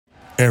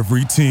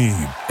Every team,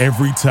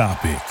 every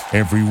topic,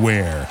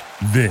 everywhere.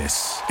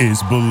 This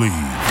is Believe.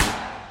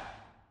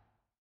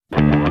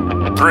 3,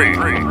 2,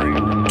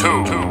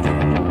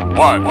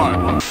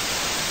 1.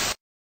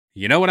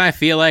 You know what I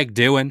feel like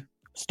doing?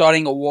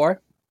 Starting a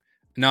war?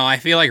 No, I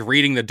feel like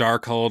reading the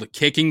Darkhold,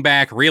 kicking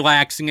back,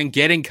 relaxing, and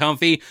getting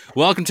comfy.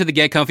 Welcome to the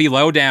Get Comfy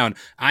Lowdown.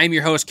 I'm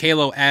your host,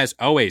 Kalo, as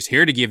always,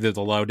 here to give you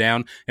the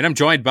lowdown, and I'm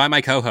joined by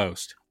my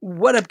co-host.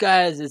 What up,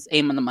 guys? It's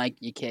Aim on the mic,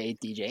 aka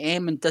DJ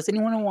Aim. And does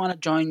anyone want to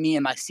join me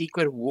in my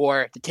secret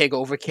war to take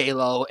over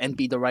Kalo and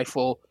be the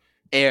rightful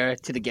heir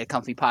to the Get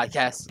Comfy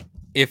podcast?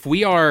 If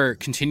we are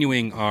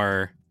continuing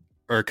our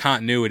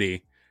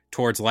continuity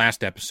towards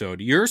last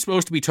episode, you're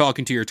supposed to be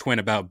talking to your twin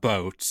about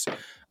boats.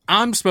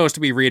 I'm supposed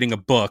to be reading a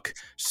book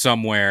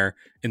somewhere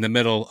in the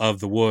middle of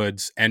the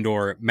woods and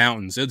or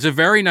mountains. It's a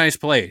very nice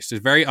place. It's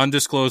a very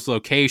undisclosed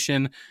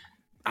location.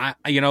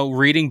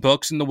 Reading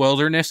books in the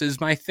wilderness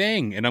is my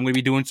thing, and I'm going to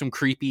be doing some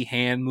creepy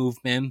hand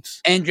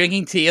movements. And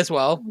drinking tea as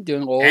well.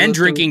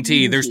 Drinking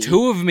tea. There's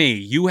two of me.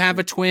 You have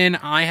a twin.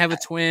 I have a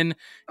twin.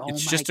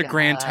 It's just a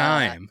grand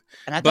time.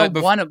 And I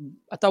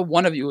thought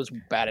one of you was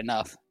bad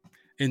enough.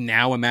 And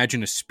now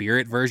imagine a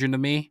spirit version of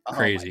me.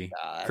 Crazy.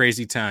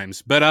 Crazy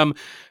times. But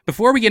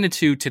before we get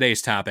into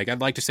today's topic,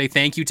 I'd like to say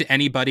thank you to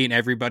anybody and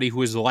everybody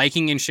who is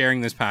liking and sharing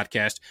this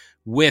podcast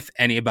with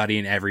anybody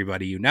and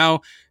everybody you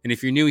know. And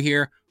if you're new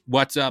here,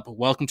 what's up?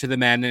 Welcome to the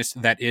madness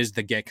that is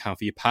the Get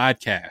Comfy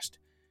podcast.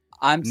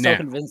 I'm so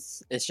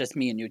convinced it's just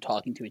me and you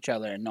talking to each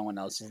other and no one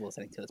else is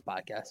listening to this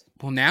podcast.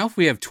 Well, now if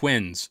we have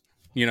twins,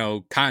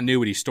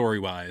 continuity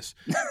story-wise,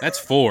 that's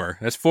 4.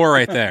 That's 4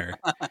 right there.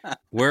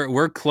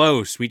 We're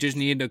close. We just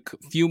need a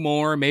few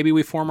more. Maybe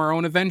we form our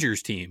own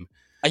Avengers team.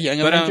 A young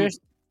Avengers?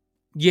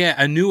 Yeah,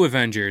 a new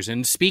Avengers.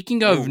 And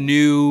speaking of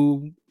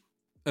new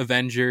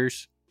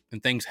Avengers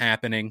and things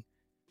happening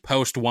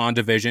post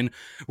WandaVision,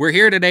 we're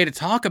here today to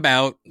talk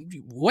about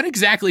what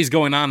exactly is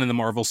going on in the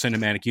Marvel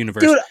Cinematic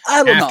Universe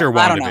after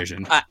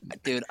WandaVision. I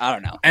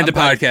don't know. And the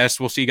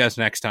podcast. We'll see you guys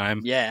next time.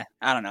 Yeah,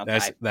 I don't know.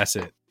 That's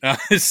it.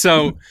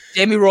 So,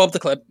 Jamie, roll up the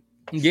clip.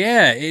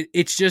 Yeah,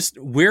 it's just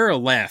we're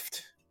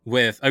left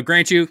with. I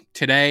grant you,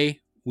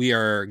 today we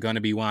are going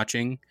to be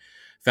watching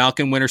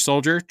Falcon Winter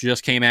Soldier.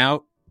 Just came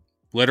out.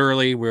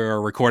 Literally, we're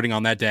recording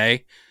on that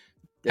day.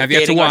 Have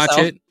yet to watch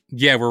it.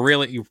 Yeah, we're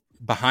really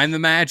behind the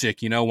magic.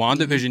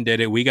 WandaVision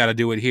did it. We got to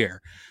do it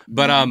here.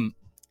 But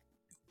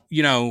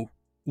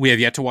we have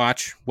yet to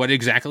watch what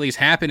exactly is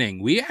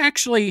happening. We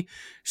actually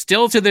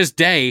still to this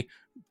day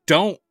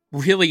don't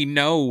really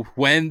know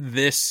when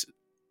this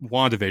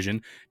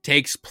WandaVision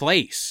takes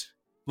place.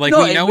 We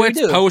know it's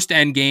post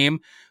Endgame,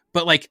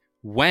 but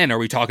when are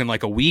we talking?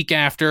 A week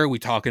after? Are we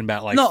talking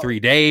about 3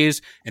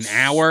 days, an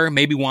hour?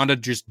 Maybe Wanda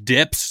just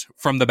dips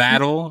from the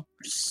battle.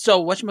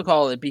 So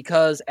whatchamacallit,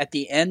 because at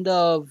the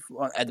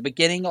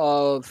beginning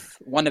of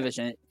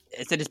WandaVision,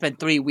 it said it's been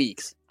 3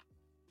 weeks.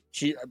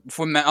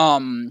 For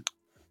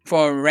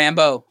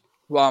Rambeau,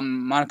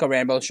 Monica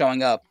Rambeau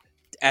showing up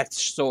at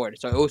S.W.O.R.D.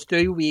 So it was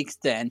 3 weeks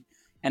then.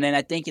 And then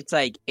I think it's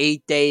 8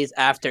 days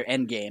after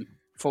Endgame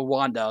for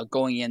Wanda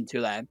going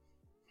into that.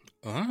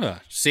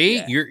 See,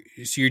 yeah.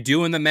 You're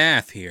doing the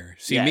math here.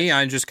 See, yes. Me,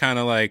 I'm just kind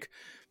of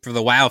for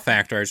the wow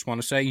factor, I just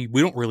want to say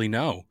we don't really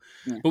know,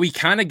 but we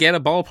kind of get a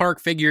ballpark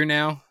figure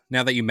now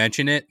that you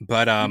mention it.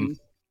 But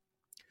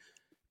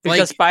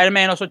because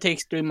Spider-Man also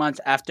takes 3 months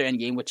after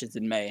Endgame, which is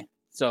in May.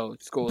 So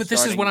school. But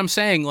this is what I'm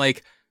saying.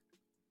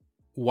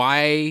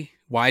 Why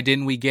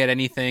didn't we get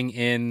anything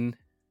in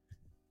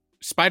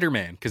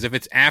Spider-Man? Because if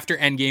it's after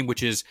Endgame,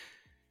 which is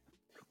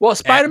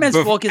Spider-Man's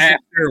focus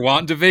after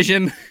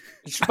WandaVision.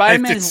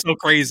 Spider-Man's so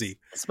crazy.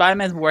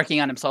 Spider-Man's working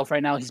on himself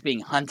right now. He's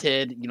being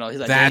hunted.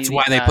 That's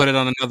why they put it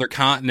on another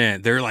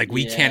continent. They're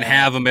we can't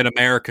have him in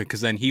America because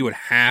then he would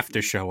have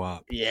to show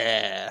up.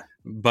 Yeah.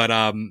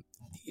 But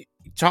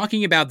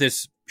talking about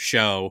this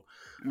show,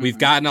 we've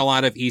gotten a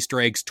lot of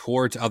Easter eggs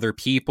towards other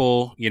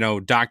people.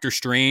 Doctor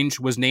Strange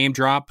was name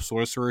dropped,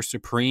 Sorcerer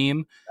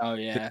Supreme. Oh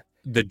yeah.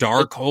 The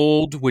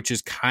Darkhold, which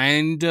is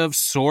kind of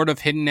sort of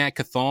hidden at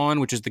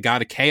Chthon, which is the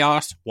god of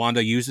chaos.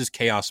 Wanda uses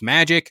chaos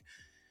magic.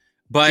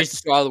 But she's the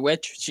Scarlet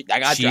Witch. She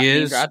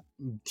is.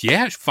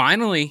 Yeah,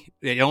 finally.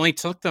 It only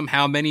took them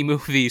how many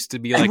movies to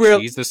be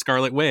she's the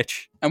Scarlet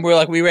Witch. And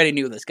we're we already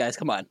knew this, guys.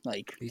 Come on.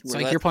 It's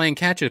you're playing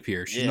catch up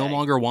here. She's no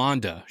longer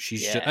Wanda.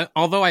 She's just,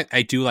 although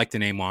I do like the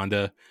name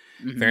Wanda.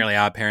 Fairly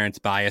Odd Parents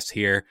bias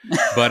here.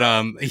 But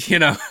I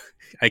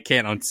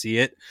can't unsee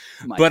it.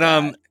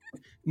 God.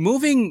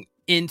 Moving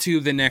into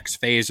the next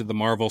phase of the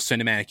Marvel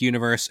Cinematic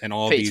Universe and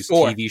all these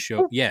 4. TV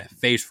shows. Yeah,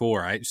 Phase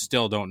 4. I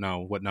still don't know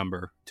what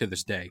number to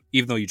this day,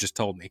 even though you just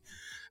told me.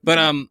 But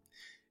all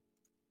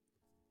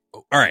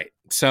right.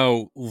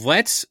 So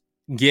let's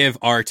give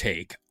our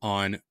take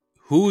on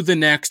who the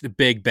next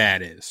big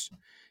bad is.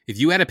 If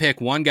you had to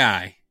pick one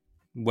guy,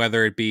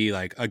 whether it be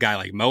a guy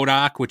like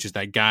MODOK, which is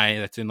that guy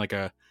that's in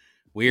a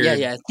weird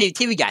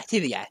TV guy.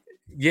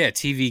 Yeah,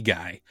 TV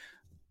guy.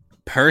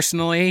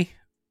 Personally,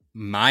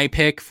 my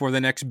pick for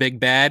the next big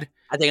bad.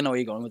 I think I know where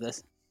you're going with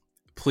this.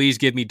 Please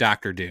give me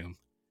Doctor Doom.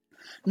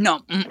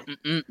 No,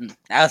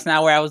 that's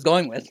not where I was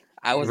going with.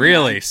 I was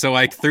Really? not. So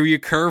I threw you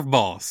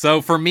curveball.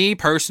 So for me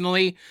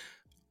personally,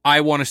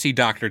 I want to see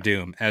Doctor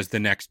Doom as the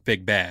next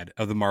big bad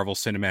of the Marvel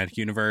Cinematic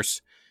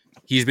Universe.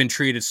 He's been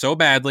treated so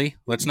badly.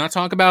 Let's not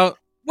talk about.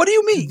 What do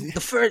you mean?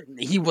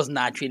 He was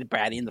not treated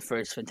badly in the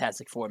first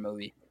Fantastic Four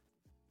movie.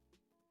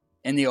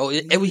 In the old,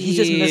 he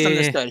just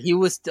misunderstood. He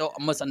was still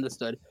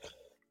misunderstood.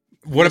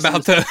 What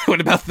about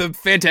the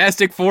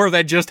Fantastic Four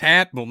that just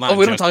happened? Well, not.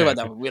 We don't just talk happened.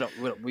 about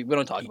that one. We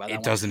don't talk about that. It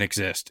one. doesn't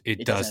exist.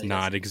 It does doesn't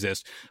not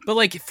exist. But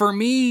like for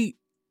me,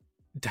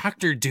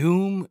 Doctor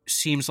Doom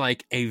seems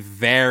like a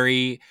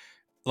very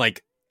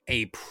like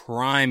a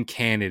prime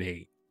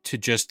candidate to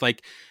just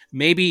like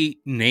maybe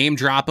name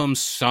drop him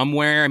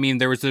somewhere. I mean,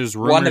 there was those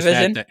rumors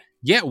that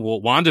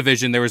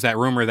WandaVision, there was that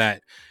rumor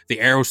that the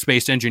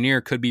aerospace engineer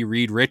could be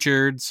Reed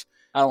Richards.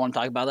 I don't want to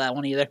talk about that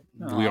one either.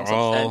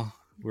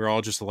 We're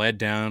all just led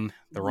down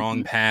the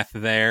wrong path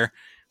there.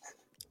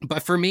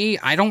 But for me,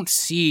 I don't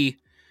see.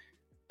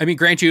 I mean,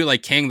 grant you,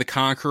 like Kang the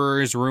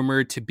Conqueror is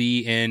rumored to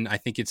be in. I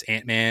think it's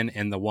Ant-Man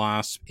and the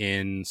Wasp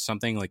in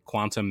something like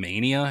Quantum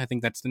Mania. I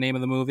think that's the name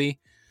of the movie.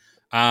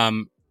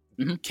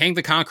 Kang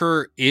the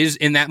Conqueror is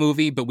in that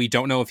movie, but we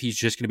don't know if he's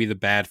just going to be the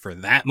bad for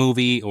that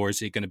movie or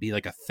is it going to be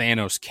like a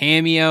Thanos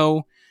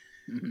cameo.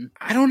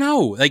 I don't know.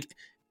 Like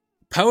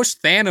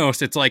post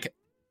Thanos, it's like,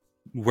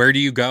 where do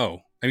you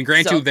go? I mean,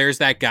 grant you, there's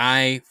that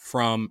guy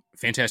from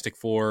Fantastic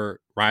Four: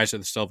 Rise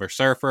of the Silver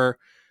Surfer.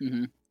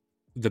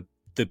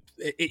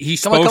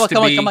 He's supposed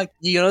to be. Come on.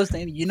 You know his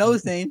name. You know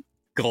his name.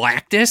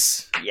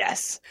 Galactus.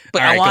 Yes,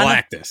 but All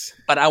right, Galactus.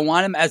 But I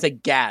want him as a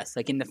gas,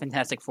 like in the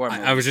Fantastic Four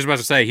movie. I was just about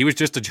to say he was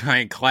just a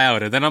giant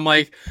cloud, and then I'm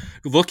like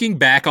looking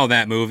back on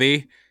that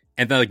movie,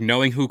 and then like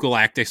knowing who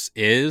Galactus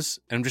is,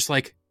 and I'm just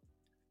like,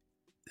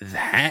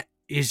 that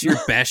is your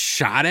best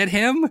shot at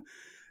him.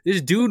 This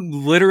dude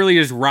literally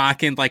is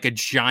rocking like a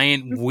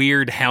giant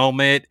weird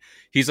helmet.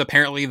 He's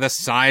apparently the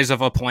size of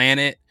a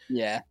planet.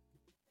 Yeah.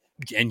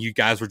 And you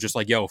guys were just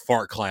like, yo,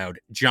 fart cloud.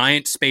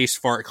 Giant space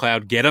fart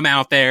cloud. Get him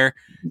out there.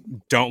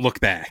 Don't look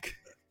back.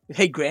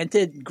 Hey,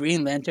 granted,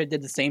 Green Lantern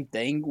did the same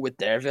thing with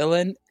their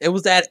villain. It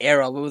was that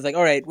era. It was like,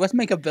 all right, let's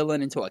make a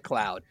villain into a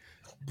cloud.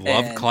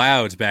 Loved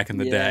clouds back in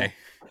the day.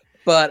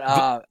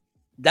 But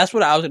that's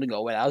what I was going to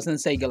go with. I was going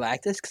to say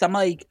Galactus because I'm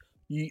like,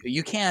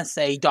 you can't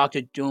say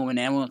Doctor Doom and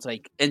everyone's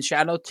like, and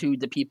shout out to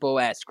the people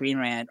at Screen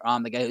Rant,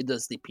 the guy who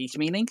does the peace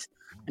meetings,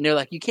 and they're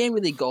like, you can't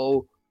really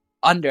go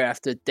under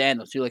after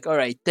Thanos. You're like, all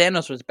right,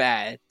 Thanos was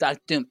bad. Doctor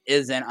Doom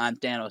isn't on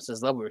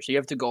Thanos' level, so you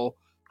have to go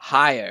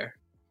higher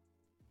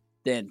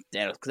than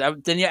Thanos. Because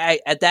then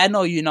at that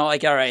note, you know,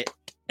 like, all right,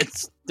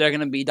 they're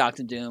gonna be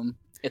Doctor Doom.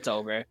 It's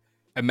over.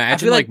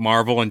 Imagine like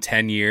Marvel in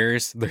 10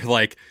 years. They're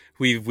like,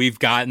 we've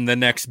gotten the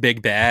next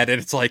big bad,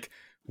 and it's like,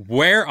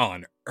 where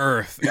on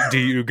earth do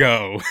you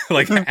go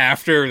like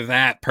after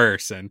that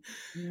person?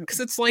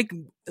 Because it's like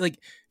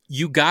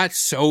you got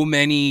so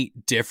many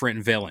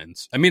different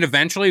villains. I mean,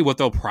 eventually what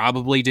they'll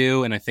probably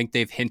do, and I think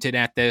they've hinted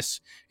at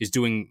this, is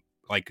doing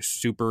like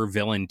super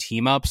villain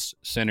team ups,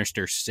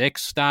 Sinister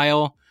Six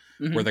style,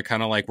 where they're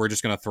kind of like, we're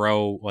just gonna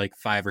throw like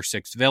 5 or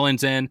 6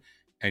 villains in,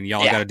 and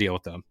y'all got to deal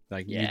with them.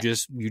 Like you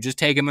just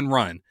take them and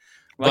run.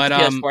 Like the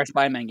PS4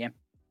 Spider-Man game.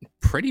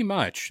 Pretty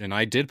much, and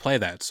I did play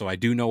that, so I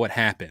do know what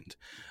happened.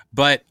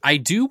 But I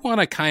do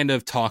want to kind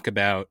of talk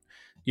about,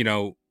 you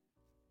know,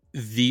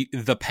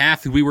 the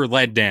path we were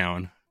led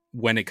down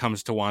when it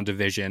comes to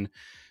WandaVision,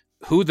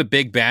 who the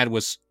big bad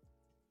was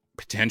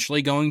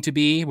potentially going to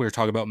be. We were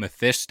talking about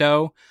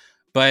Mephisto,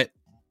 but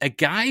a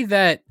guy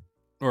that,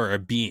 or a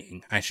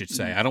being, I should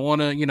say. I don't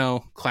want to, you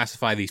know,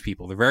 classify these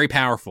people. They're very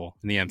powerful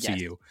in the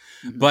MCU.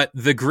 Yes. But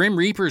the Grim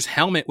Reaper's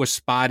helmet was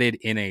spotted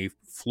in a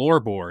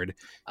floorboard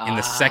in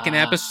the second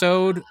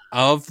episode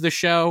of the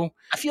show.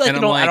 I feel like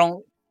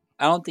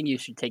I don't think you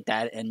should take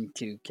that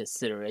into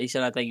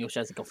consideration. I think it was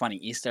just like a funny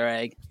Easter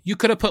egg. You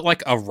could have put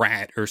like a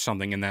rat or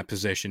something in that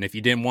position if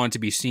you didn't want it to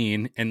be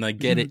seen and like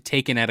get it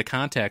taken out of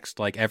context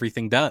like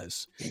everything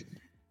does.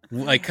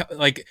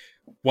 Like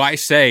why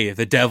say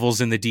the devil's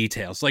in the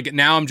details? Like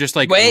now I'm just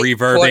like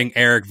reverbing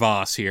Eric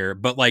Voss here,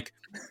 but like,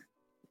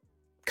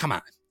 come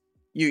on.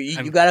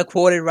 You gotta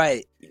quote it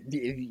right.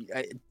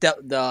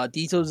 The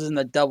details in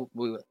the devil.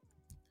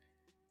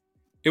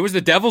 It was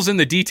the devil's in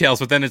the details,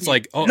 but then it's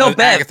like, oh, no,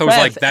 Agatha was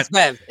like, that's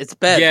Bev. It's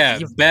Bev. Yeah,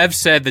 Bev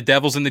said the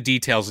devil's in the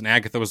details, and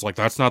Agatha was like,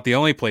 that's not the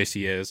only place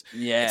he is.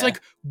 Yeah. It's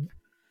like,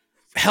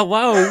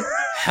 hello.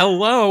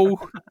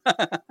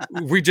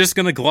 We're just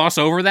going to gloss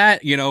over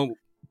that? You know,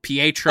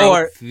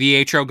 Pietro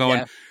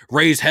going,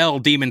 raise hell,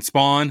 demon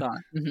spawn.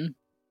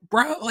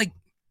 Bro, like,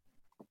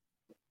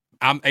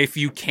 if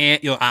you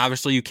can't,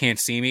 obviously you can't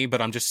see me,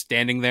 but I'm just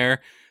standing there,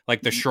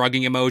 like the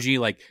shrugging emoji,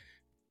 like,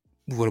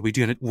 what are we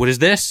doing? What is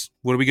this?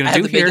 What are we going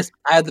to do here?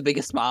 I have the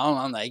biggest smile. And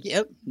I'm like,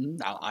 yep.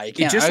 No, I can't.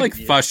 It just like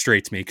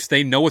frustrates me because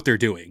they know what they're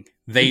doing.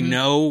 They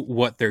know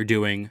what they're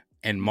doing.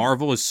 And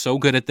Marvel is so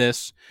good at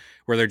this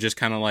where they're just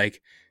kind of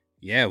like,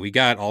 yeah, we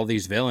got all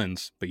these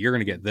villains, but you're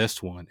going to get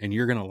this one and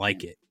you're going to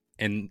like it.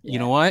 And you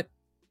know what?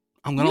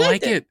 I'm going to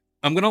like it.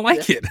 I'm going to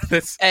like it.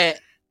 That's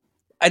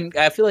And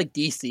I feel like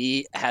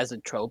DC has a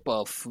trope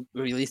of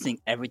releasing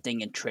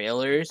everything in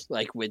trailers,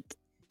 like with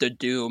the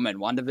Doom and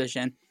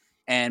WandaVision,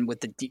 and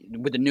with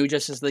the new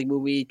Justice League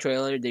movie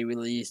trailer, they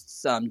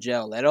released some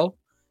Jared Leto,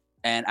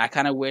 and I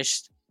kind of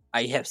wish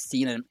I have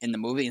seen it in the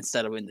movie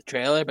instead of in the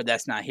trailer, but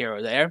that's not here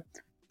or there.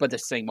 But they're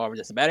saying Marvel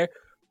just better.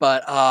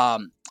 But I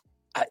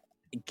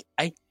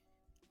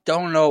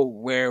don't know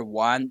where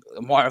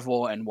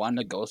Marvel and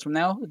Wanda goes from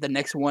now. The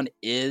next one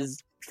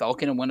is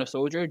Falcon and Winter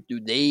Soldier. Do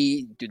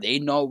they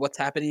know what's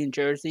happening in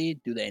Jersey?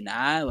 Do they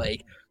not?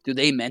 Like, do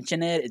they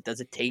mention it? Does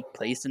it take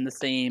place in the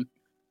same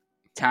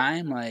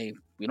time? Like,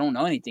 we don't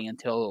know anything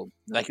until,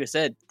 like you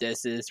said,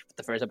 this is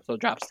the first episode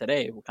drops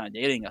today. We're kind of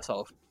dating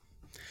ourselves.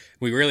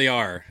 We really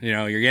are. You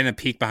know, you're getting a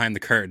peek behind the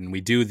curtain. We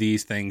do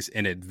these things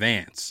in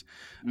advance.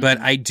 But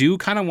I do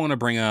kind of want to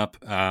bring up,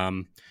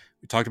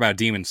 we talked about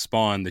Demon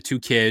Spawn, the two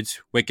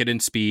kids, Wicked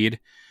and Speed.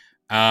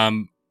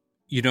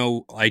 You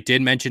know, I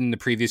did mention in the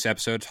previous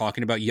episode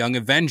talking about Young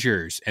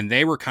Avengers, and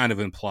they were kind of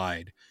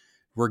implied.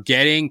 We're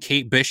getting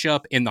Kate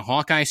Bishop in the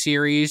Hawkeye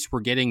series. We're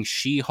getting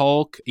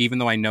She-Hulk, even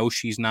though I know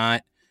she's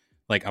not,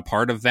 like, a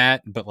part of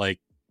that. But, like,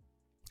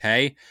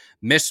 hey,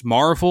 Miss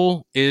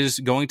Marvel is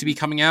going to be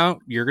coming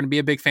out. You're going to be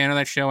a big fan of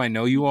that show. I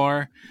know you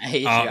are. I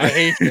hate you. I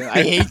hate you.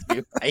 I hate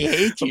you. I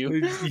hate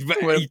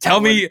you. Tell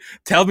me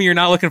you're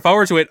not looking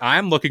forward to it.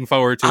 I'm looking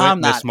forward to it,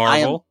 Miss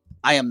Marvel.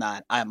 I am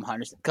not. I am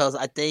 100% because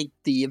I think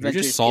the Avengers.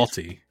 You're just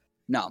salty.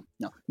 No,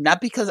 not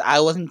because I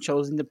wasn't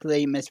chosen to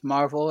play Miss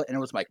Marvel and it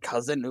was my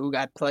cousin who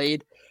got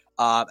played.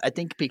 I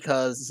think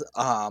because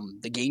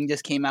the game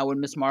just came out with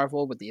Miss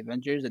Marvel with the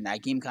Avengers, and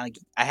that game kind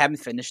of I haven't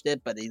finished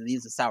it, but it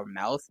leaves a sour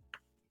mouth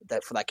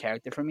for that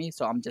character for me.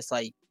 So I'm just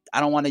like,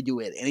 I don't want to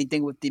do it.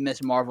 Anything with the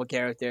Miss Marvel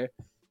character,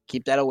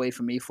 keep that away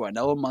from me for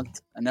another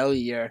month, another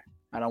year.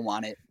 I don't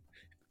want it.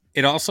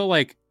 It also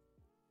like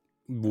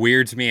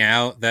weirds me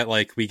out that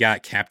like we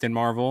got Captain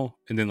Marvel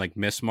and then like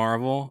Miss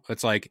Marvel.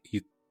 It's like you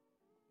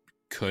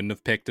couldn't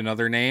have picked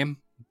another name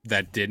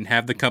that didn't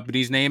have the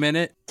company's name in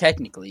it.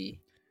 Technically,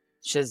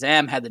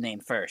 Shazam had the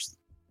name first.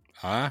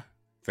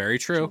 Very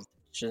true.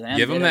 Shazam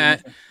give him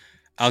that.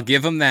 I'll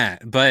give him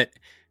that. But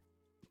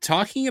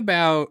talking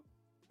about,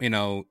 you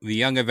know, the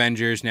Young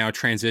Avengers now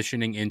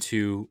transitioning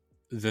into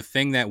the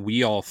thing that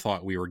we all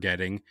thought we were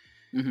getting,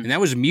 and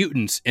that was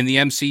mutants in the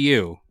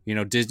MCU. You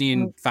know, Disney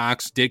and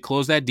Fox did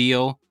close that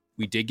deal.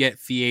 We did get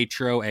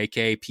Pietro,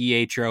 a.k.a.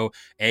 Pietro,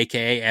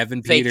 a.k.a.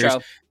 Evan Peters,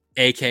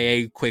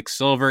 a.k.a.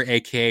 Quicksilver,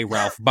 a.k.a.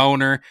 Ralph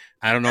Boner.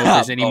 I don't know if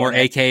there's any more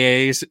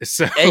a.k.a.s.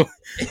 So,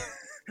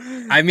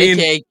 I mean...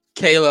 A.k.a.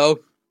 Kalo.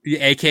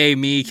 A.k.a.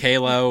 me,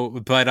 Kalo.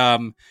 But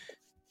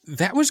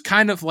that was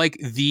kind of like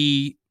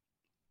the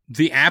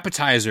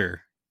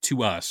appetizer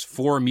to us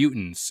for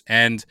mutants.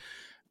 And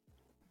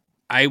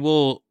I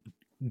will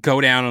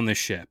go down on this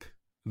ship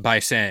by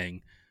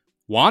saying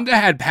Wanda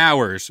had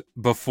powers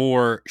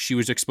before she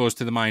was exposed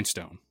to the Mind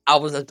Stone.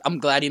 I'm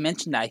glad you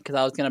mentioned that because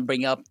I was going to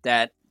bring up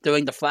that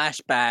during the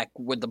flashback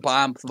when the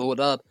bomb blew it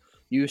up,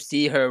 you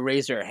see her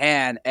raise her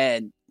hand,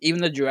 and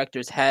even the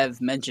directors have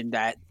mentioned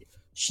that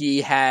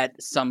she had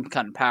some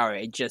kind of power.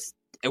 It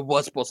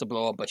was supposed to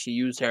blow up, but she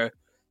used her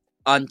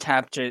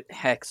untapped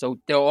hex. So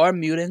there are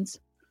mutants.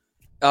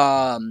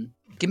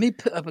 Give me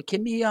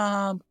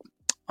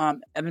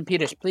Evan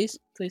Peters, please.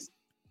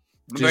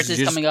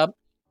 Birthday's coming up.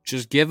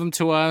 Just give them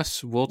to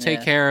us. We'll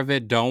take care of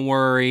it. Don't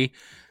worry.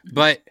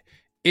 But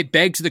it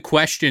begs the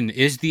question,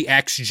 is the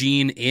X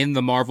gene in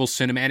the Marvel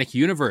Cinematic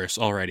Universe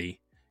already?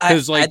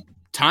 Because,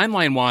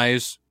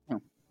 timeline-wise,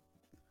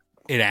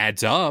 it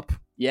adds up.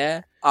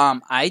 Yeah.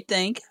 I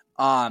think,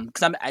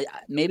 because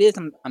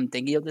I'm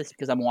thinking of this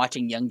because I'm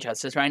watching Young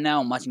Justice right now.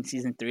 I'm watching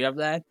season 3 of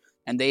that.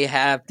 And they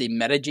have the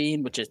meta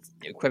gene, which is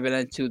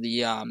equivalent to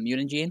the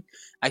mutant gene.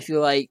 I feel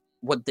like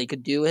what they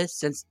could do is,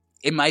 since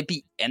it might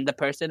be in the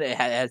person, it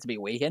has to be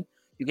awakened,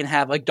 you can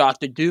have, like,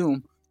 Dr.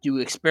 Doom do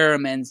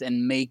experiments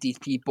and make these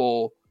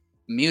people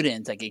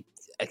mutants, like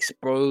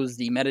expose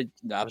the meta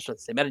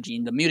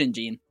gene, the mutant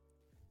gene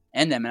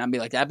in them. And I'd be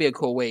like, that'd be a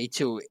cool way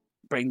to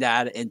bring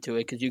that into it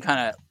because you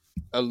kind of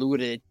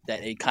alluded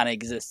that it kind of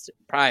exists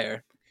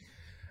prior.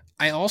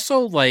 I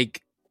also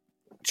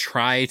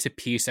try to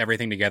piece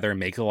everything together and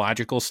make a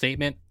logical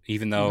statement,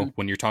 even though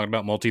when you're talking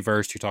about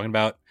multiverse, you're talking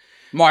about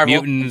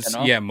Marvel mutants,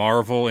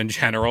 Marvel in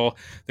general.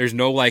 There's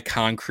no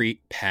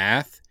concrete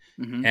path.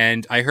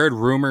 And I heard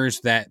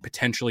rumors that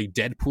potentially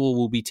Deadpool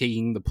will be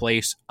taking the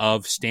place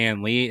of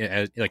Stan Lee,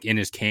 in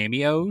his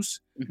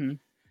cameos.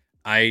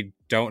 I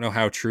don't know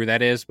how true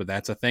that is, but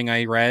that's a thing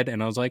I read,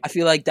 and I was like, I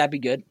feel like that'd be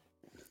good.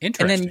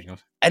 Interesting.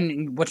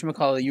 And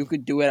whatchamacallit, you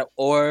could do it,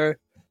 or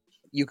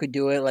you could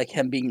do it like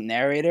him being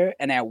narrator,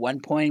 and at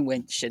one point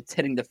when shit's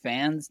hitting the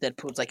fans,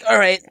 Deadpool's like, all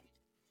right,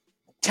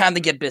 time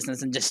to get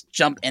business, and just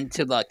jump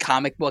into the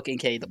comic book,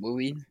 aka the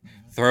movie.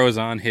 Throws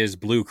on his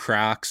blue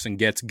Crocs and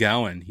gets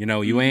going. You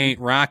know, you ain't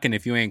rocking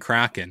if you ain't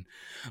crocking.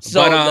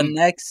 So the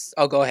next...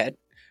 Oh, go ahead.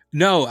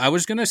 No, I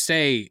was going to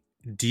say,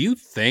 do you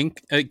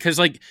think... Because,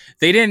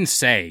 they didn't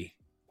say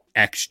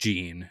X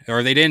gene,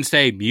 or they didn't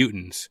say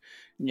mutants.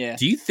 Yeah.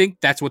 Do you think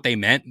that's what they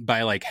meant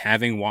by like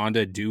having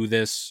Wanda do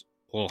this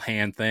little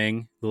hand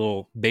thing, the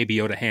little Baby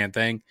Yoda hand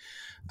thing?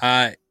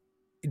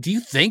 Do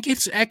you think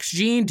it's X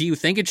Gene? Do you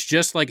think it's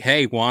just like,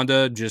 hey,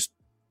 Wanda,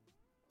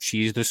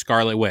 she's the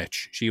Scarlet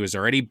Witch. She was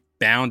already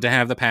bound to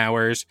have the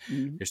powers.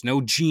 Mhm. There's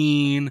no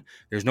gene.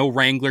 There's no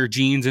Wrangler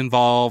genes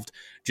involved.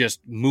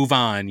 Just move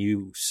on,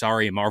 you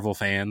sorry Marvel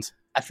fans.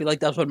 I feel like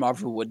that's what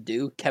Marvel would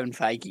do. Kevin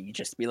Feige would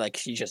just be like,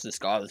 she's just a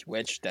Scarlet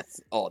Witch. That's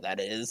all that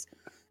is.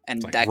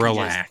 And Like, that can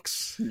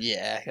relax.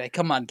 yeah, like,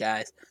 come on,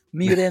 guys.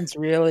 Mutants,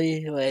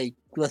 really? Like,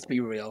 let's be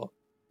real.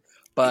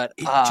 But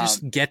It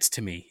just gets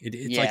to me.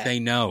 It's like yeah. they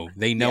know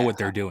Yeah. what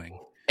they're doing.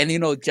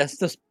 and just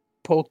to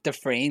poke the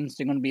frames,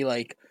 they're gonna be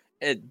like,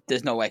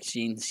 there's no X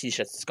gene. She's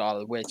just a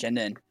Scarlet Witch. And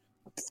then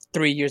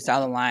 3 years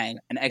down the line,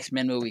 an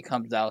X-Men movie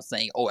comes out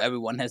saying, "Oh,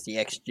 everyone has the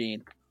X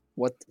gene."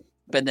 What?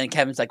 But then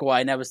Kevin's like, "Well,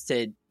 I never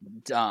said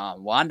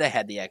Wanda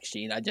had the X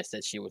gene. I just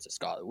said she was a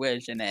Scarlet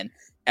Witch." And then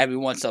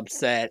everyone's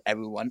upset.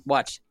 Everyone,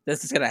 watch,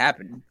 this is gonna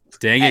happen.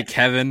 Dang it,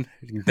 Kevin.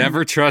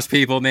 Never trust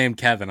people named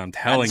Kevin. I'm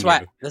telling you.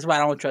 That's why I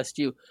don't trust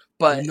you.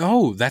 But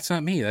No, that's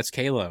not me. That's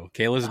Kalo.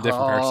 Kalo's a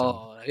different person.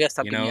 I guess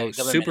I'm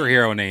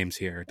Superhero names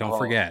here. Don't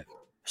forget.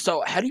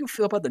 So, how do you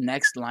feel about the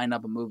next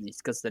lineup of movies?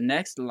 Because the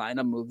next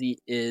lineup movie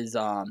is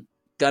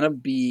gonna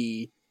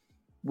be,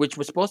 which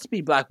was supposed to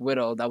be Black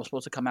Widow. That was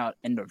supposed to come out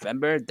in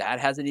November. That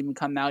hasn't even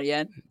come out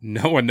yet.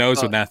 No one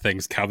knows when that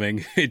thing's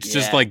coming. It's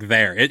just Yeah. like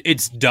there.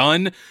 It's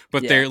done,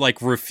 but Yeah. they're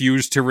like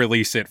refused to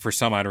release it for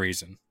some odd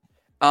reason.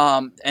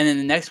 And then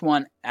the next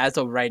one, as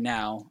of right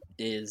now,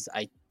 is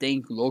I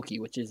think Loki,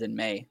 which is in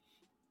May.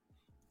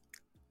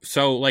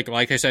 So like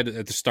I said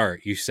at the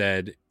start, you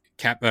said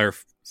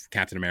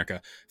Captain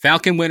America,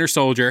 Falcon, Winter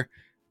Soldier,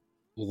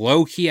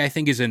 Loki. I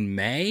think is in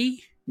May.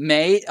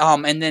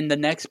 And then the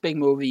next big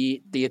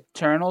movie, The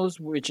Eternals,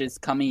 which is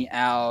coming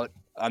out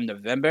on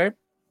November.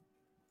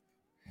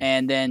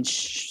 And then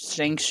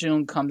Shang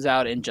Tsung comes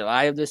out in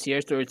July of this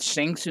year. So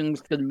Shang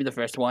Tsung's going to be the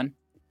first one.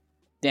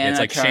 Then It's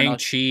like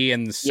Eternals, Shang-Chi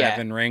and the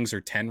Seven Rings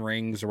or 10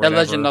 Rings or whatever.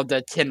 The Legend of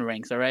the Ten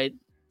Rings, all right?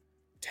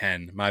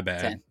 10, my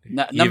bad. 10.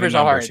 Even Numbers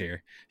are hard.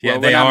 here. Yeah,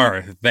 Well, they when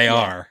are. They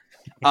yeah.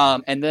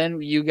 are. And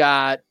then you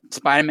got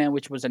Spider-Man,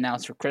 which was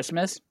announced for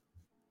Christmas.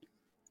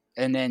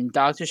 And then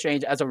Doctor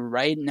Strange, as of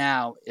right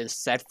now, is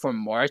set for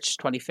March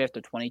 25th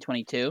of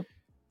 2022.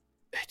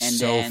 It's and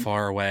so then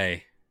far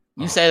away.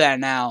 You say that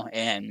now,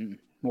 and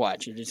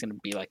watch, it's just going to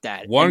be like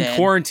that. One And then,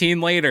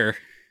 quarantine later.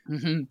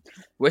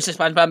 where's the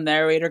SpongeBob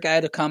narrator guy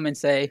to come and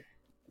say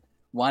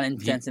one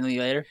instantly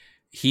later?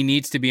 He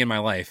needs to be in my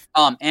life.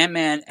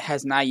 Ant-Man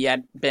has not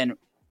yet been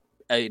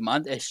a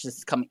month. It's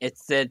just coming.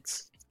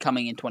 It's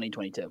coming in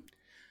 2022.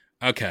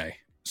 Okay,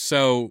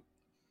 so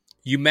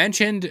you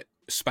mentioned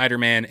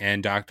Spider-Man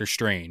and Doctor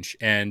Strange,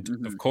 and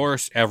of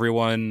course,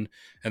 everyone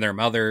and their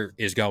mother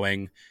is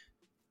going.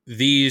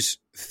 These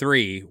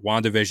three,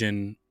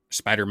 WandaVision,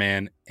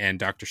 Spider-Man, and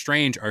Doctor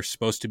Strange, are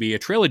supposed to be a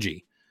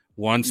trilogy.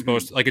 One's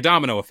supposed to, like a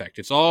domino effect.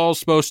 It's all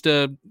supposed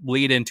to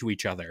lead into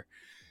each other.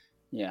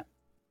 Yeah,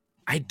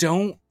 I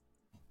don't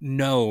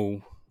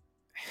know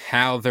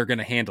how they're going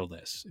to handle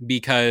this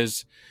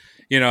because,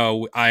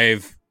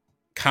 I've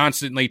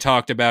constantly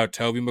talked about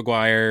Tobey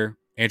Maguire,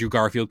 Andrew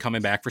Garfield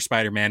coming back for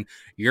Spider-Man.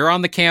 You're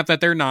on the camp that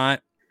they're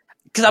not.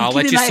 Because I'll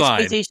let you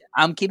slide.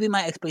 I'm keeping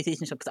my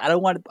expectations because I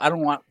don't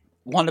want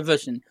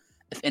WandaVision.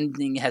 If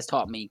anything has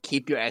taught me,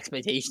 keep your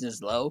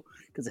expectations low.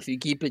 Because if you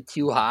keep it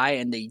too high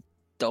and they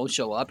don't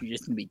show up, you're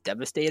just gonna be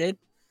devastated.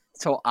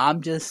 So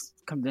I'm just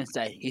convinced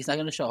that he's not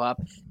gonna show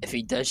up. If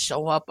he does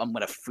show up, I'm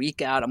gonna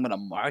freak out. I'm gonna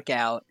mark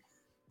out.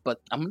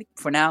 But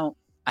for now,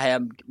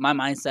 my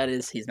mindset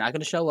is he's not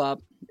gonna show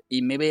up.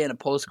 Maybe in a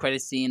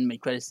post-credit scene,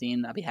 mid-credit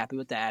scene, I'll be happy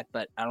with that.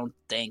 But I don't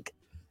think,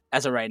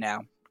 as of right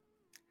now,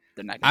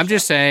 they're not. I'm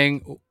just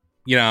saying,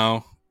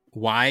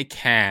 why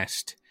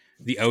cast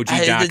the OG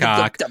Doc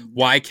Ock?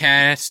 Why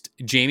cast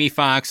Jamie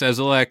Foxx as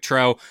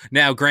Electro?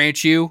 Now,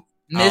 grant you,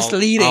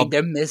 misleading.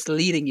 They're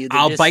misleading you.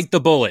 I'll bite the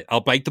bullet.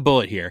 I'll bite the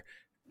bullet here.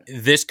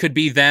 This could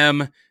be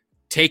them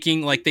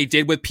taking, like they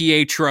did with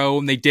Pietro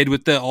and they did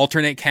with the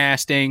alternate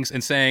castings,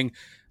 and saying,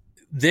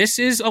 this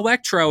is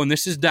Electro and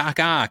this is Doc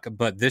Ock,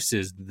 but this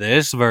is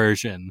this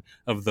version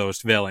of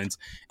those villains.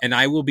 And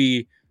I will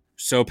be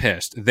so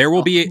pissed. There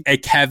will be a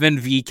Kevin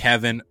v.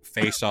 Kevin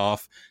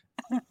face-off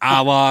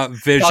a la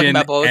Vision.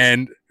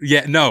 And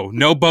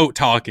no boat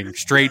talking.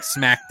 Straight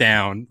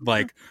smackdown.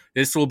 Like,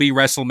 this will be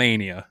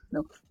WrestleMania.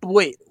 No, but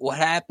wait, what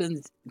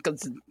happens?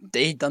 Because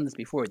they've done this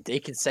before. They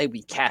can say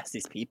we cast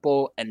these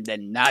people and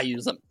then not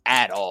use them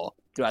at all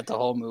throughout the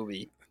whole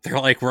movie. They're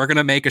like, we're going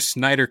to make a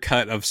Snyder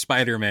cut of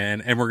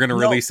Spider-Man and we're going to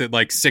release it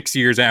like 6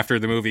 years after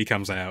the movie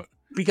comes out.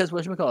 Because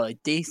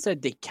they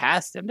said they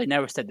cast them. They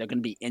never said they're going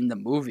to be in the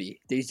movie.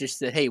 They just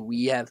said, hey,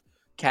 we have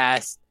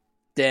cast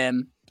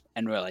them.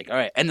 And we're like, all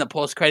right. And the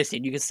post-credit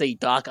scene, you can see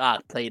Doc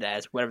Ock played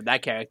as whatever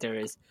that character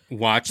is.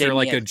 Watch there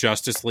like a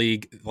Justice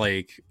League,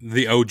 like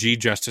the OG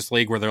Justice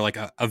League, where they're like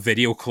a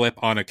video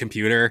clip on a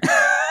computer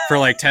for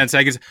like 10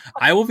 seconds.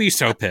 I will be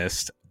so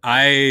pissed.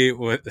 I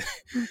would,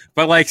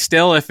 but like,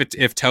 still,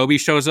 if Toby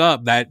shows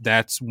up,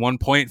 that's 1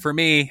 point for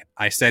me.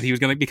 I said he was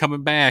going to be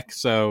coming back,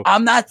 so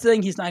I'm not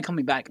saying he's not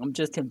coming back. I'm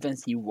just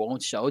convinced he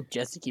won't show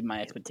just to keep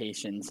my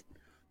expectations.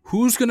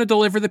 who's going to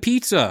deliver the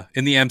pizza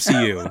in the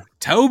MCU?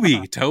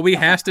 Toby. Toby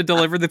has to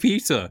deliver the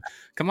pizza.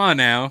 Come on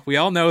now, we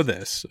all know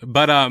this.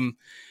 But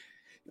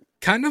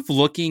kind of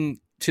looking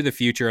to the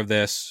future of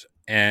this,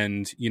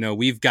 and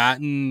we've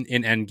gotten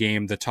in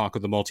Endgame the talk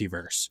of the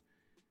multiverse.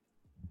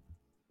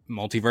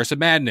 Multiverse of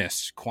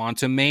Madness,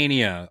 Quantum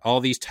Mania, all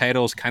these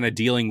titles kind of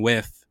dealing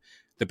with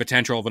the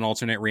potential of an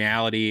alternate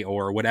reality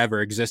or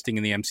whatever existing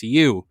in the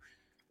MCU.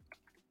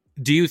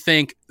 Do you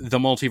think the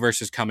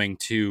multiverse is coming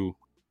to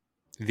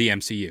the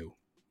MCU?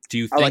 Do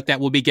you think that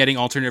we'll be getting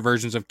alternate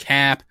versions of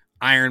Cap,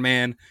 Iron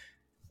Man,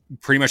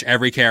 pretty much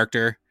every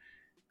character?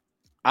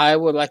 I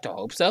would like to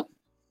hope so.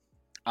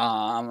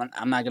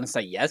 I'm not going to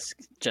say yes,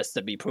 just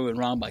to be proven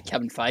wrong by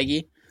Kevin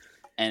Feige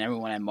and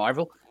everyone at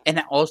Marvel.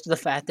 And also the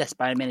fact that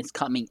Spider-Man is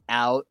coming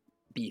out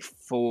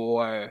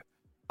before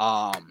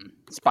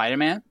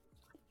Spider-Man.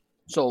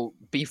 So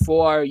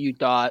before you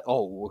thought,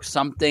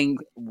 something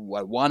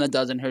what Wanda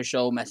does in her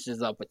show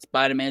messes up with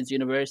Spider-Man's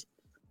universe,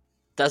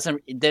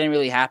 it didn't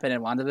really happen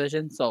in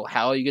WandaVision. So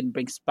how are you going to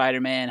bring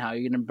Spider-Man? How are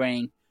you going to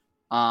bring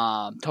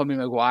Tobey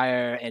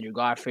Maguire, Andrew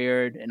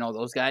Garfield, and all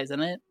those guys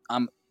in it?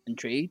 I'm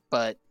intrigued,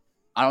 but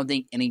I don't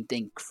think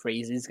anything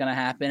crazy is going to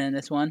happen in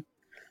this one.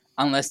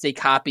 Unless they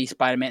copy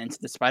Spider-Man into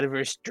the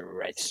Spider-Verse,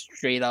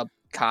 straight up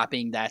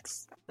copying,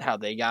 that's how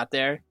they got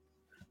there.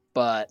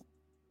 But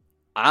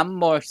I'm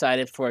more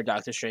excited for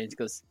Doctor Strange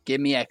because give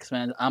me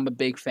X-Men. I'm a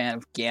big fan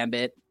of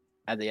Gambit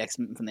from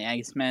the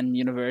X-Men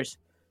universe.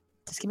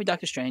 Just give me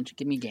Doctor Strange.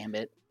 Give me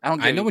Gambit.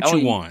 I know what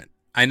you want.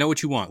 I know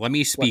what you want. Let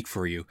me speak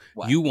for you.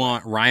 What? You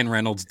want Ryan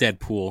Reynolds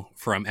Deadpool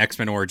from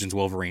X-Men Origins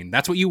Wolverine.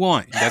 That's what you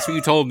want. That's what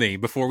you told me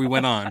before we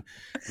went on.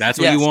 That's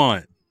what you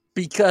want.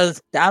 Because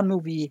that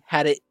movie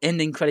had an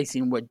ending credit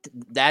scene where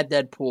that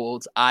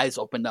Deadpool's eyes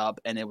opened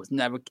up and it was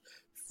never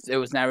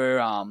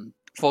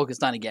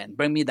focused on again.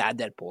 Bring me that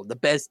Deadpool, the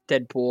best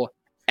Deadpool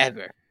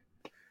ever.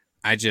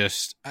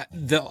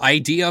 The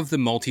idea of the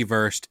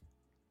multiverse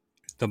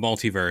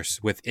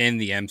within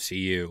the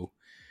MCU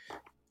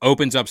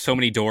opens up so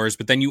many doors,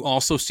 but then you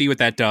also see what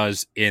that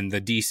does in the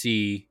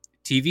DC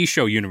TV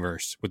show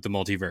universe with the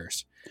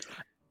multiverse.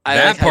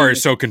 That part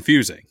is so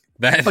confusing.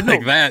 That's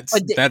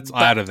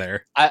out of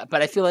there.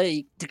 But I feel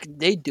like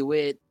they do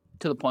it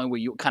to the point where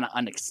you kind of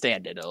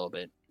understand it a little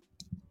bit.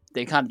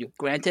 They kind of do.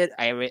 Granted,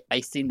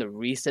 I seen the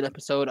recent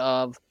episode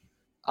of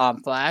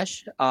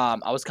Flash.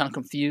 I was kind of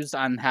confused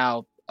on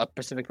how a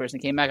Pacific person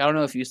came back. I don't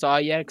know if you saw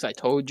it yet because I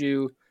told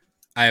you.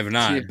 I have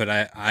not, but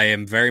I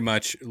am very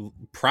much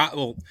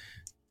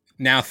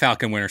now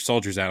Falcon Winter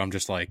Soldier's out. I'm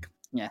just like,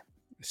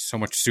 so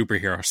much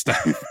superhero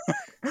stuff.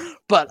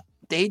 But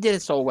they did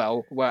it so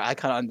well where I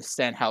kind of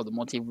understand how the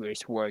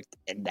multiverse worked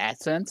in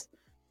that sense.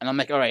 And I'm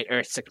like, all right,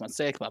 Earth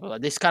 616, blah, blah, blah.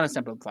 This kind of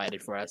simplified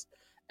it for us.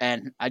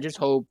 And I just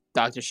hope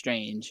Doctor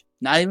Strange,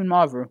 not even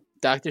Marvel,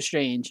 Doctor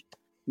Strange,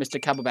 Mr.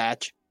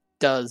 Cumberbatch,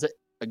 does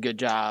a good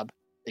job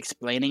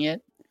explaining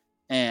it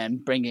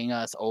and bringing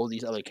us all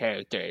these other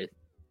characters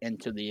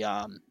into the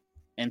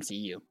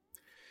MCU.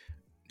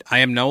 I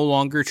am no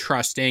longer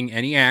trusting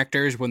any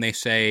actors when they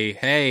say,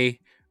 hey,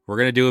 we're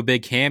going to do a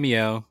big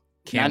cameo.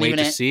 Can't wait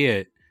to see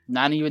it.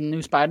 Not even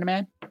new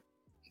Spider-Man?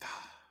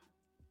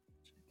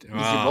 He's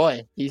your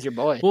boy. He's your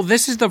boy. Well,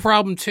 this is the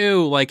problem,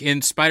 too. Like,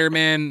 in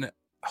Spider-Man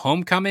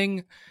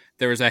Homecoming,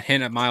 there was a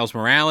hint at Miles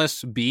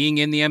Morales being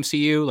in the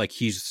MCU. Like,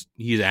 he's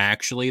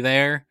actually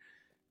there.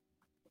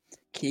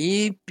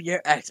 Keep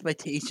your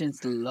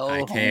expectations low,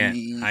 I can't.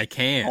 homie. I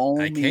can't.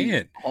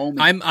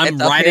 Homie. I'm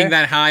riding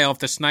that high off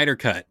the Snyder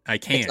Cut. I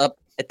can't.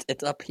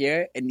 It's up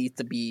here. It needs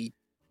to be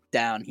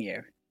down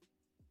here.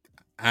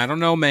 I don't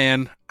know,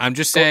 man. I'm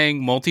just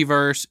saying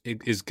multiverse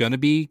is going to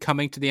be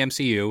coming to the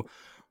MCU.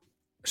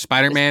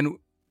 Spider-Man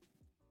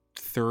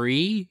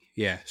 3?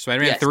 Yeah,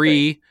 Spider-Man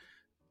 3.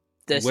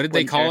 What did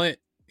they call it?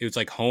 It was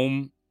like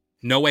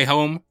No Way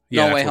Home?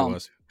 Yeah, No Way Home.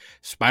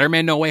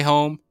 Spider-Man No Way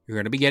Home. You're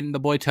going to be getting the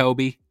boy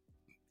Toby.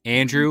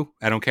 Andrew,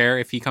 I don't care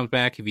if he comes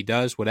back, if he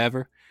does,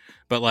 whatever.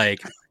 But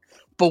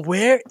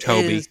where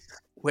Toby.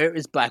 Where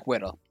is Black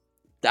Widow?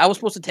 I was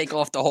supposed to take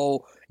off the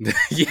whole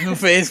new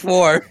Phase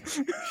 4.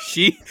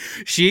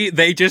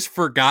 They just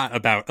forgot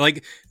about,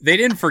 they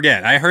didn't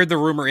forget. I heard the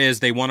rumor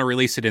is they want to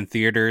release it in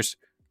theaters.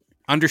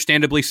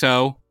 Understandably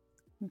so.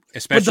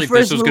 Especially if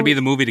this was going to be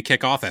the movie to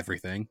kick off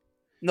everything.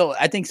 No,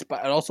 I think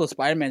also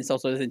Spider-Man is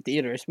also in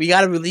theaters. We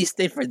got a release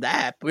date for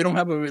that, but we don't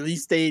have a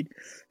release date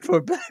for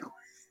Black Widow.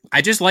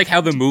 I just like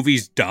how the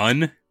movie's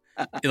done.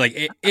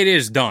 It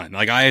is done.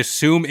 I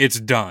assume it's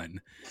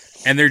done.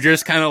 And they're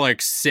just kind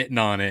of sitting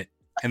on it.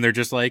 And they're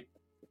just like,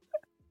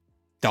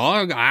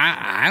 dog,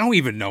 I don't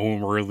even know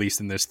when we're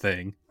releasing this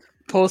thing.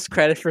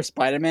 Post-credit for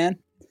Spider-Man.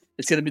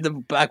 It's going to be the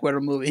Black Widow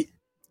movie.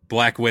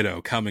 Black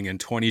Widow coming in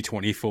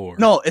 2024.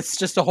 No, it's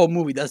just a whole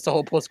movie. That's the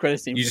whole post-credit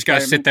scene. You just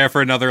got to sit there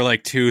for another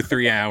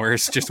 2-3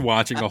 hours just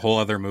watching a whole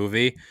other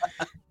movie.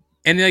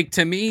 And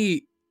to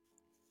me,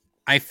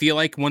 I feel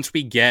like once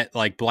we get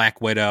like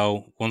Black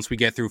Widow, once we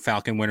get through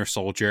Falcon Winter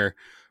Soldier,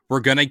 we're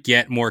going to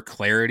get more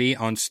clarity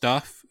on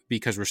stuff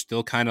because we're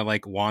still kind of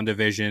like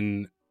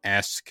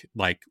WandaVision-esque,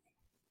 like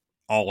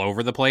all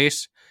over the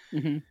place.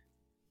 Mm-hmm.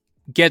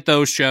 Get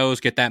those shows,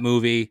 get that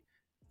movie.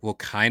 We'll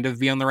kind of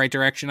be on the right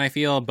direction, I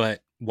feel,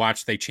 but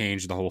watch they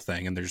change the whole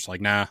thing. And they're just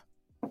like, nah,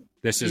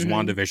 this is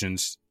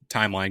WandaVision's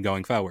timeline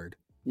going forward.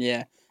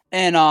 Yeah.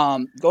 And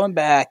going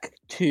back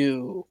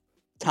to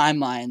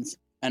timelines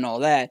and all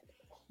that,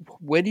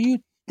 where do you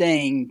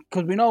think,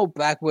 because we know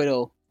Black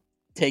Widow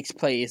takes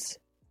place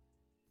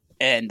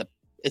and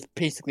it's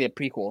basically a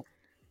prequel.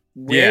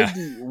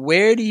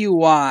 Where do you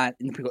want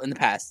in the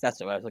past?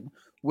 That's what I was looking.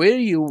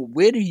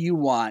 Where do you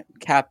want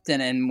Captain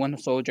and Winter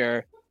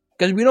Soldier?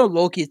 Because we know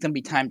Loki is gonna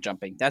be time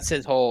jumping. That's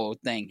his whole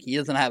thing. He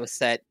doesn't have a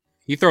set.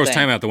 He throws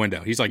time out the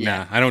window. He's like,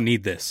 nah, I don't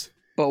need this.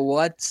 But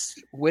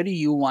where do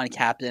you want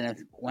Captain and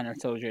Winter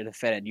Soldier to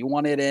fit in? You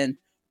want it in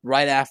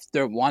right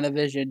after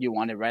WandaVision? You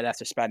want it right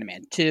after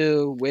Spider-Man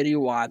 2? Where do you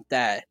want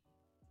that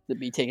to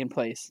be taking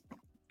place?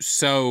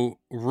 So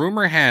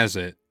rumor has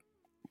it.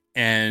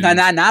 And no,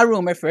 not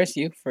rumor. First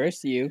you.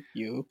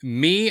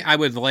 Me, I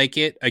would like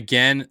it.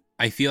 Again,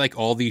 I feel like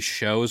all these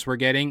shows we're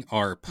getting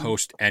are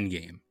post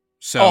Endgame.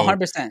 So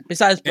 100%.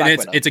 Besides Black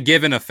Widow. It's a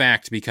given of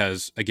fact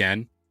because,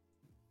 again,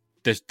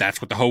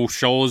 that's what the whole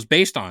show is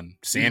based on.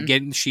 Sam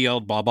getting the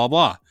shield, blah, blah,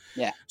 blah.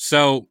 Yeah.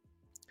 So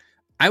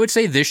I would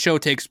say this show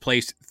takes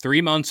place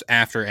 3 months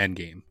after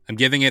Endgame. I'm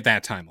giving it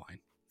that timeline.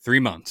 3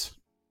 months.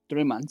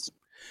 3 months.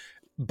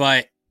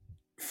 But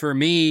for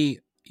me,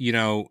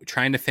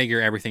 trying to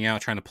figure everything out,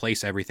 trying to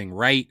place everything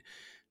right,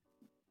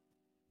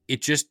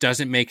 it just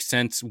doesn't make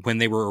sense when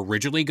they were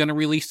originally going to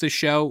release the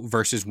show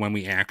versus when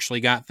we actually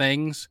got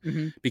things.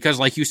 Mm-hmm. Because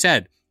like you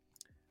said,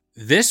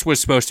 this was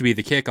supposed to be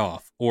the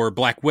kickoff, or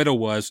Black Widow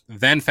was,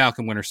 then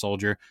Falcon Winter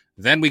Soldier,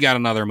 then we got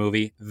another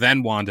movie,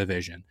 then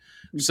WandaVision.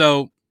 Mm-hmm.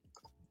 So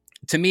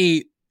to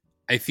me,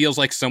 it feels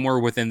like somewhere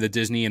within the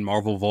Disney and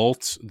Marvel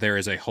vaults, there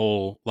is a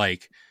whole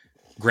like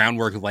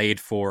groundwork laid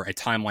for a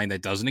timeline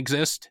that doesn't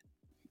exist.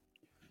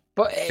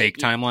 But fake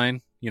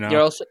timeline.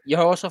 You're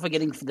also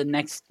forgetting for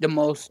the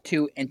most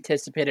two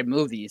anticipated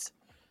movies,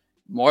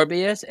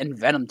 Morbius and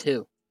Venom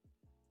 2.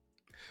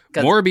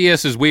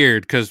 Morbius is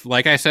weird because,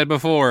 like I said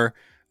before,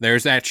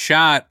 there's that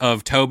shot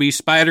of Tobey's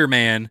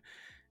Spider-Man,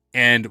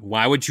 and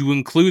why would you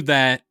include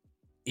that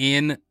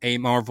in a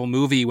Marvel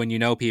movie when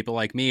people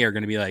like me are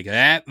going to be like,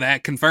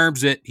 that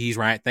confirms it. He's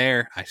right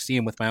there. I see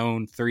him with my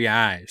own 3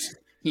 eyes.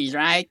 He's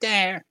right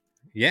there.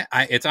 Yeah,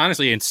 it's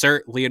honestly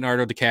insert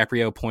Leonardo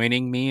DiCaprio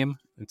pointing meme.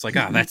 It's like,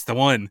 that's the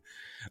one.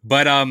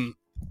 But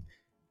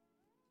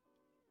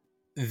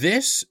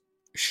this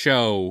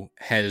show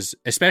has,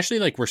 especially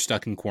like we're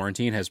stuck in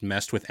quarantine, has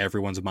messed with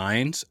everyone's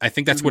minds. I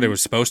think that's what it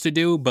was supposed to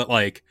do, but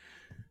like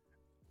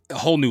a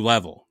whole new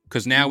level.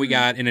 Because now we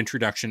got an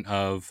introduction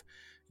of,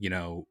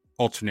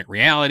 alternate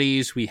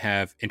realities. We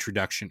have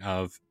introduction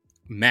of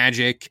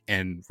magic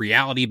and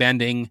reality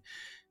bending.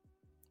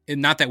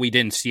 And not that we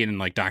didn't see it in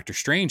like Doctor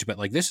Strange, but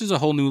like this is a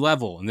whole new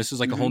level, and this is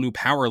like a whole new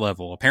power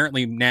level.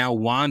 Apparently now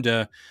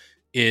Wanda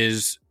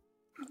is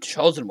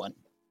chosen one.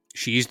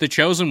 She's the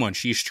chosen one.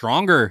 She's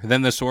stronger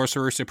than the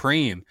Sorcerer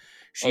Supreme.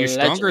 She's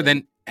stronger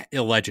than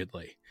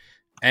allegedly.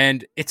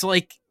 And it's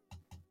like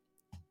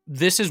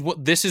this is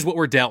what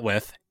we're dealt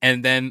with,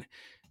 and then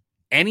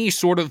any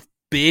sort of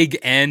big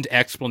end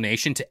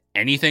explanation to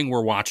anything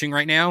we're watching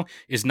right now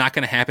is not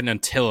going to happen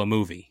until a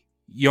movie.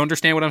 You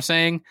understand what I'm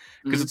saying?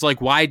 Because it's like,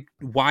 why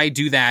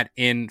do that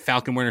in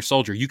Falcon Winter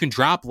Soldier? You can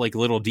drop like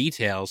little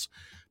details,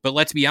 but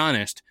let's be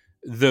honest,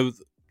 the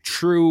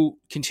true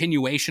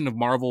continuation of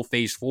Marvel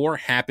Phase 4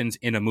 happens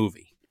in a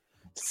movie.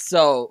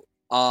 So,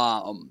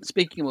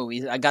 speaking of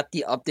movies, I got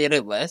the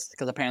updated list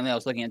because apparently I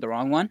was looking at the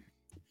wrong one.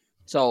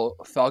 So,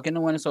 Falcon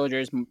and Winter Soldier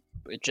is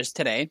just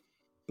today.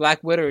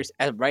 Black Widow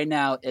as right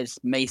now is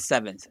May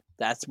 7th.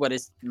 That's what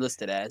it's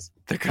listed as.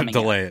 They're going to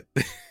delay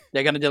it.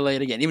 They're going to delay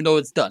it again, even though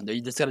it's done. They're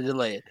just going to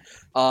delay it.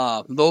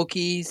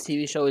 Loki's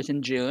TV show is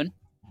in June.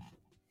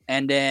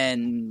 And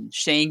then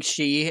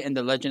Shang-Chi and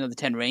the Legend of the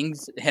Ten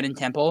Rings, Hidden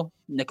Temple,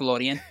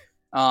 Nickelodeon,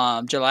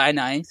 July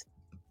 9th.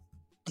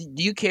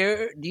 Do you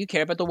care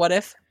about the What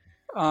If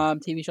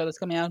TV show that's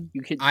coming out?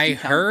 I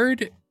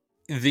heard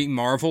the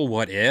Marvel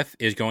What If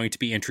is going to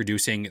be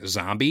introducing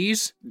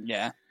zombies.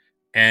 Yeah.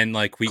 And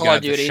like we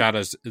got the shot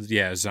of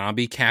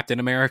zombie Captain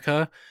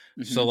America.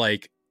 Mm-hmm. So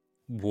like,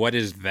 what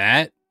is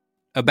that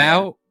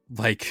about?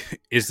 Yeah.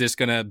 Like, is this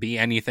gonna be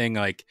anything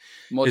like?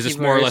 Multiverse. Is this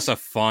more or less a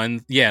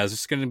fun? Yeah, is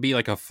this gonna be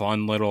like a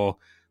fun little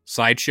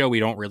sideshow we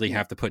don't really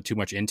have to put too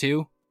much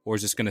into, or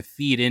is this gonna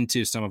feed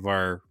into some of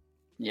our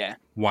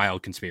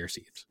wild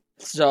conspiracies?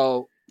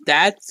 So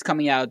that's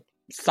coming out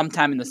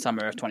sometime in the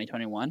summer of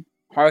 2021.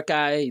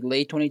 Hawkeye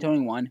late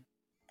 2021.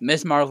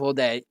 Miss Marvel,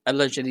 that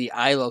allegedly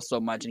I love so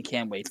much and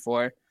can't wait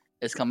for,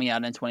 is coming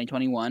out in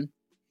 2021.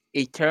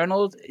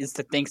 Eternals is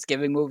the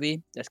Thanksgiving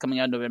movie that's coming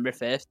out November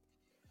 5th.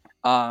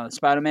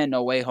 Spider-Man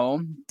No Way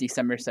Home,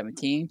 December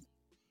 17th.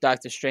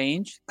 Doctor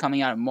Strange,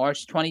 coming out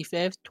March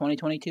 25th,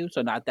 2022,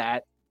 so not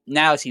that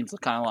now it seems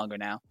kind of longer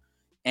now.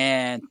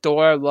 And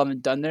Thor: Love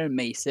and Thunder,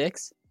 May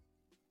 6th.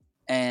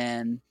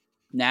 And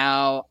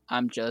now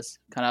I'm just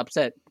kind of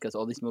upset because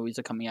all these movies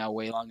are coming out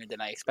way longer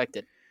than I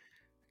expected.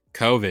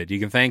 COVID. You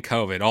can thank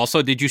COVID.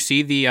 Also, did you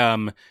see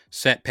the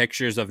set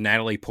pictures of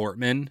Natalie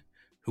Portman,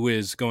 who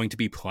is going to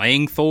be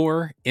playing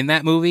Thor in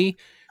that movie?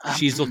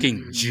 She's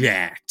looking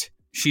jacked.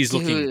 She's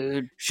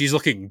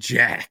looking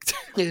jacked.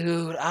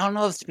 Dude, I don't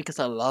know if it's because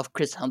I love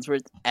Chris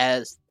Hemsworth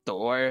as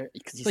Thor.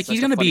 Because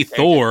he's gonna be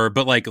Thor,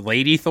 but like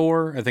Lady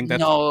Thor. I think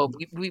that's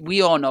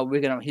we all know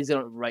they're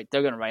gonna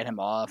write him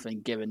off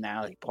and give it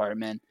Natalie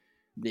Portman.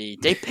 They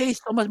pay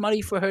so much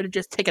money for her to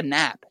just take a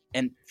nap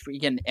and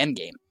freaking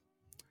Endgame.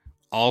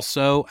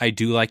 Also, I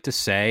do like to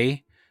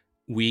say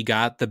we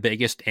got the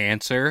biggest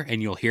answer,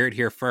 and you'll hear it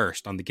here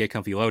first on the Get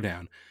Comfy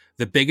Lowdown.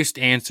 The biggest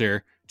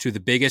answer to the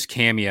biggest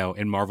cameo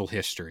in Marvel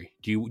history.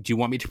 Do you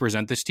want me to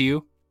present this to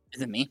you?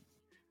 Is it me?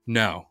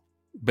 No,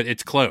 but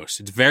it's close.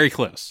 It's very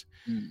close.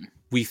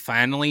 We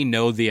finally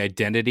know the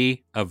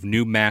identity of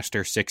New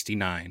Master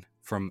 69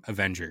 from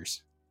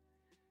Avengers.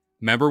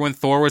 Remember when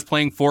Thor was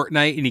playing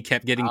Fortnite and he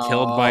kept getting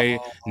killed by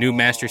New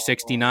Master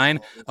 69?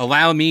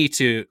 Allow me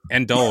to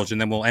indulge, and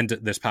then we'll end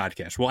this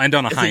podcast. We'll end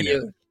on a high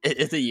note.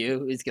 Is it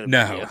you? It's gonna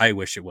no, be you. I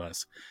wish it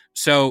was.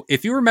 So,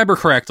 if you remember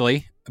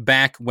correctly,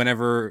 back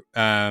whenever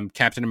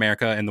Captain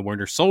America and the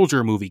Winter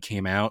Soldier movie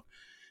came out,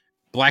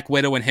 Black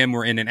Widow and him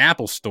were in an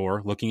Apple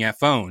store looking at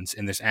phones,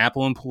 and this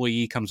Apple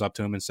employee comes up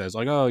to him and says,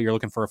 like, "Oh, you're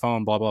looking for a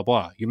phone, blah, blah,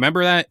 blah." You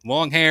remember that?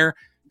 Long hair,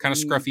 kind of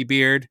scruffy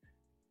beard.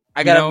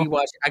 I gotta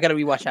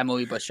rewatch that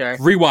movie, but sure.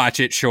 Rewatch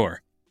it,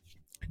 sure.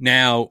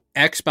 Now,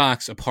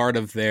 Xbox, a part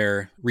of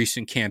their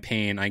recent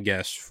campaign, I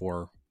guess,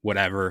 for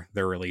whatever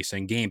they're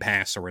releasing, Game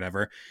Pass or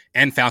whatever,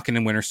 and Falcon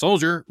and Winter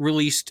Soldier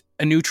released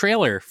a new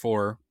trailer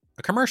for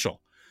a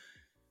commercial.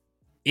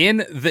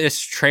 In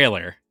this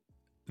trailer,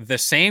 the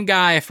same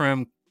guy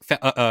from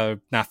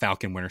not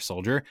Falcon, Winter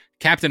Soldier,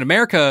 Captain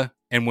America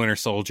and Winter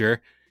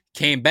Soldier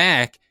came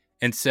back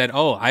and said,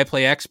 "Oh, I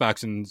play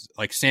Xbox," and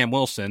like Sam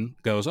Wilson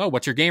goes, "Oh,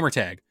 what's your gamer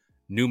tag?"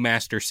 New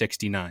Master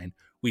 69.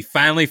 We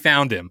finally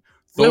found him.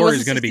 Thor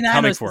is going to be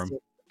coming for him.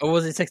 Or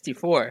was it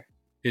 64?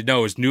 No,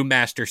 it was New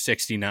Master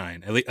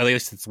 69. At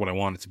least that's what I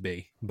want it to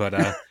be.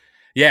 But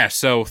yeah,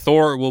 so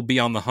Thor will be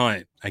on the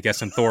hunt, I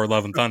guess, in Thor: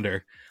 Love and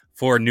Thunder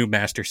for New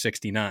Master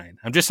 69.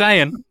 I'm just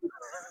saying.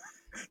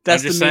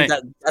 That's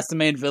the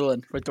main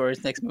villain for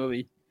Thor's next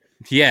movie.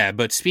 Yeah,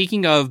 but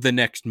speaking of the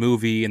next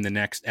movie and the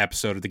next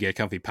episode of the Get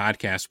Comfy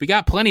podcast, we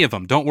got plenty of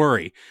them. Don't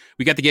worry.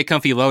 We got the Get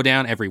Comfy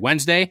Lowdown every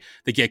Wednesday,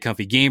 the Get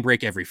Comfy Game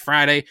Break every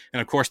Friday,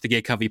 and of course the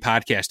Get Comfy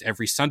podcast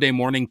every Sunday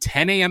morning,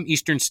 10 a.m.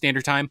 Eastern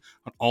Standard Time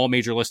on all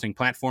major listening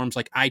platforms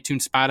like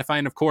iTunes, Spotify,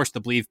 and of course the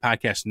Believe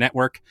Podcast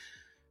Network.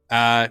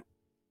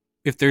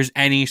 If there's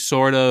any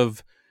sort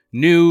of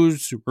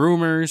news,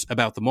 rumors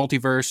about the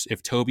multiverse,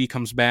 if Toby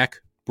comes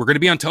back, we're going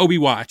to be on Toby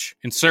Watch.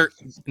 Insert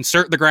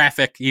the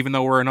graphic, even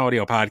though we're an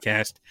audio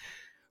podcast.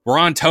 We're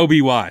on Toby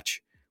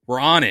Watch. We're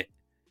on it.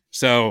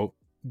 So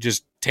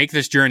just take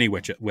this journey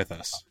with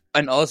us.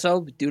 And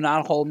also, do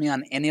not hold me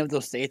on any of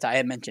those dates I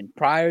had mentioned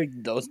prior.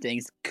 Those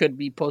things could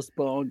be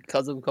postponed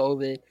because of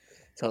COVID.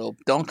 So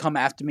don't come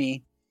after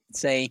me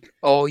saying,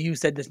 "Oh, you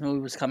said this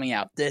movie was coming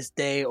out this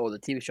day," or "the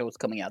TV show was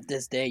coming out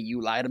this day."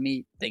 You lie to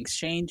me. Things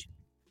change.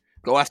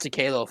 Go after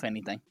Kalo, if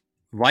anything.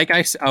 Like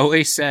I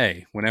always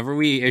say, whenever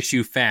we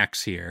issue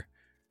facts here,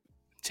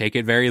 take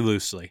it very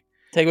loosely.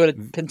 Take it with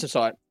a pinch of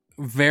salt.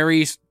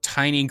 Very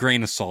tiny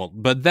grain of salt.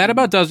 But that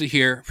about does it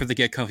here for the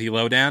Get Comfy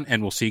Lowdown,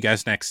 and we'll see you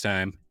guys next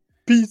time.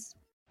 Peace.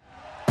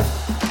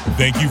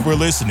 Thank you for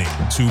listening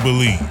to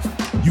Believe.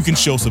 You can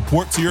show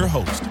support to your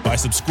host by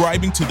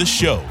subscribing to the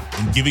show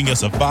and giving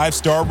us a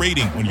 5-star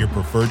rating on your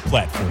preferred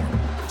platform.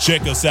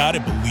 Check us out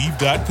at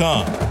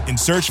Believe.com and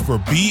search for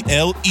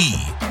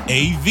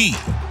BLEAV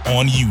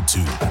on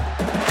YouTube.